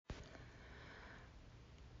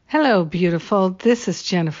Hello, beautiful. This is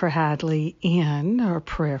Jennifer Hadley, and our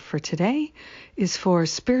prayer for today is for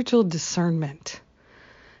spiritual discernment.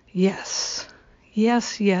 Yes,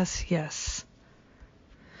 yes, yes, yes.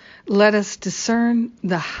 Let us discern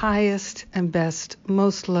the highest and best,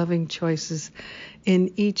 most loving choices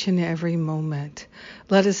in each and every moment.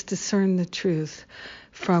 Let us discern the truth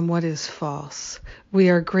from what is false. We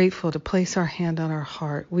are grateful to place our hand on our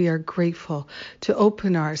heart. We are grateful to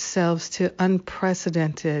open ourselves to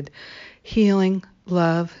unprecedented healing,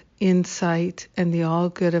 love, insight, and the all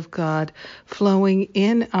good of God flowing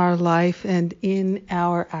in our life and in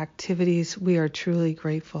our activities. We are truly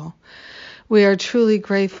grateful. We are truly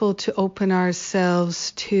grateful to open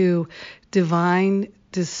ourselves to divine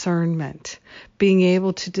discernment, being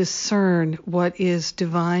able to discern what is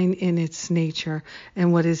divine in its nature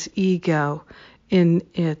and what is ego in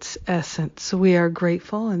its essence. So we are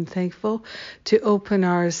grateful and thankful to open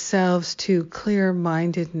ourselves to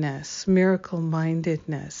clear-mindedness,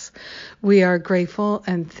 miracle-mindedness. We are grateful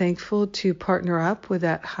and thankful to partner up with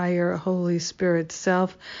that higher Holy Spirit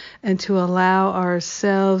self and to allow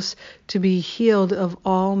ourselves to be healed of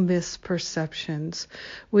all misperceptions.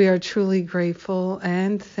 We are truly grateful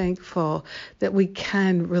and thankful that we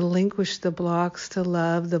can relinquish the blocks to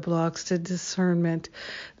love, the blocks to discernment,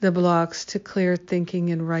 the blocks to clear thinking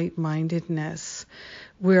and right-mindedness.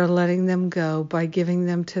 We're letting them go by giving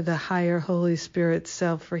them to the higher Holy Spirit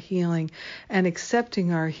self for healing and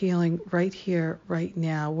accepting our healing right here, right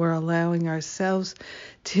now. We're allowing ourselves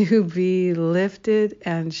to be lifted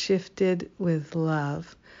and shifted with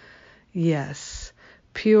love. Yes,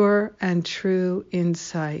 pure and true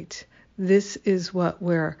insight. This is what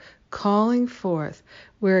we're calling forth.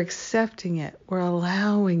 We're accepting it. We're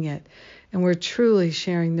allowing it. And we're truly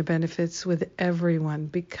sharing the benefits with everyone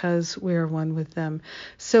because we're one with them.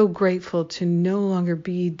 So grateful to no longer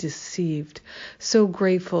be deceived. So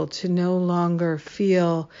grateful to no longer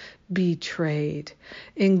feel betrayed.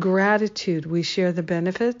 In gratitude, we share the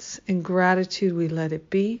benefits. In gratitude, we let it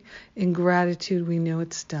be. In gratitude, we know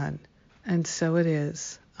it's done. And so it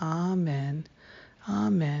is. Amen.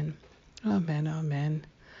 Amen. Amen. Amen.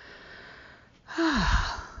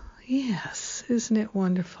 Ah, yes. Isn't it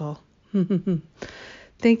wonderful?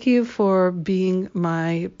 Thank you for being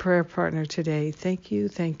my prayer partner today. Thank you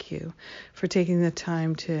for taking the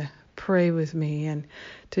time to pray with me and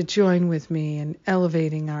to join with me in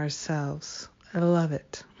elevating ourselves. I love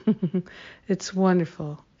it. It's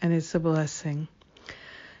wonderful and it's a blessing.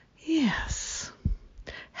 Yes.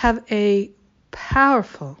 Have a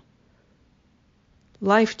powerful,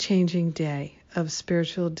 life-changing day of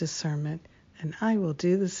spiritual discernment, and I will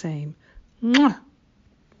do the same. Mwah!